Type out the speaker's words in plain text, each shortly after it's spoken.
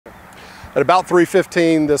At about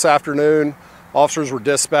 3:15 this afternoon, officers were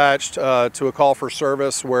dispatched to a call for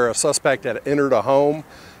service where a suspect had entered a home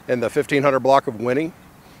in the 1500 block of Winnie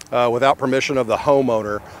without permission of the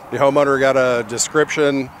homeowner. The homeowner got a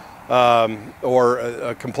description, or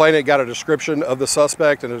a complainant got a description of the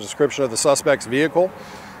suspect and a description of the suspect's vehicle.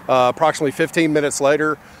 Approximately 15 minutes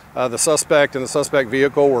later, the suspect and the suspect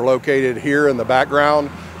vehicle were located here in the background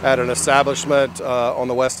at an establishment on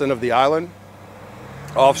the west end of the island.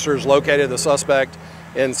 Officers located the suspect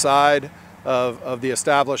inside of the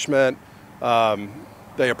establishment.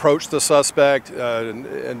 They approached the suspect in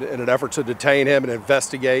an effort to detain him and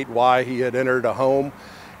investigate why he had entered a home.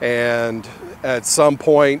 And at some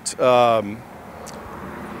point, the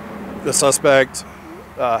suspect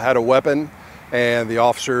had a weapon, and the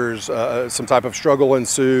officers, some type of struggle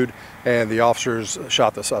ensued, and the officers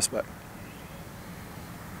shot the suspect.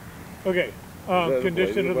 Okay,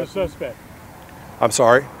 condition of the suspect. I'm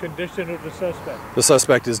sorry? Condition of the suspect. The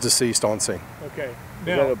suspect is deceased on scene. Okay.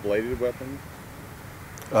 Now, is that a bladed weapon?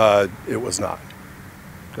 It was not.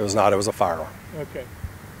 It was not. It was a firearm. Okay.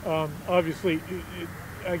 Obviously,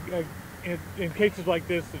 in cases like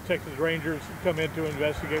this, the Texas Rangers come in to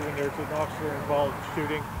investigate when there's an officer involved in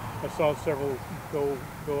shooting. I saw several go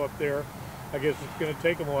up there. I guess it's going to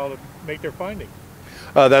take them a while to make their findings.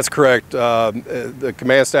 That's correct. The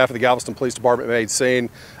command staff of the Galveston Police Department made scene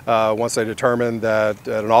once they determined that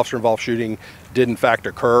an officer-involved shooting did in fact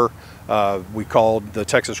occur. We called the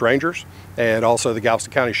Texas Rangers and also the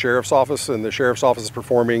Galveston County Sheriff's Office, and the Sheriff's Office is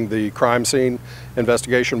performing the crime scene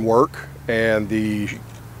investigation work, and the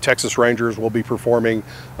Texas Rangers will be performing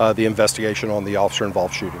the investigation on the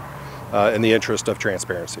officer-involved shooting in the interest of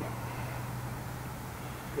transparency.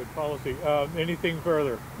 Good policy. Anything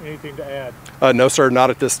further? Anything to add? No, sir, not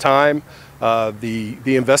at this time.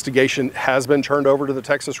 The investigation has been turned over to the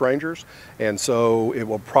Texas Rangers, and so it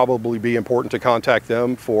will probably be important to contact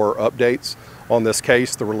them for updates on this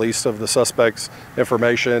case, the release of the suspect's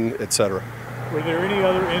information, etc. Were there any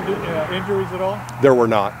other injuries at all? There were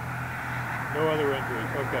not. No other injuries.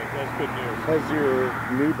 Okay, that's good news. Has your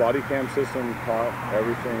new body cam system caught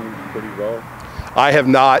everything pretty well? I have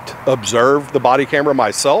not observed the body camera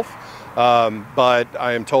myself, but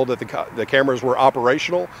I am told that the cameras were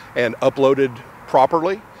operational and uploaded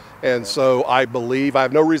properly, and so I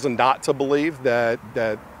have no reason not to believe that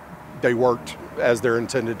they worked as they're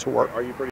intended to work. Are you pretty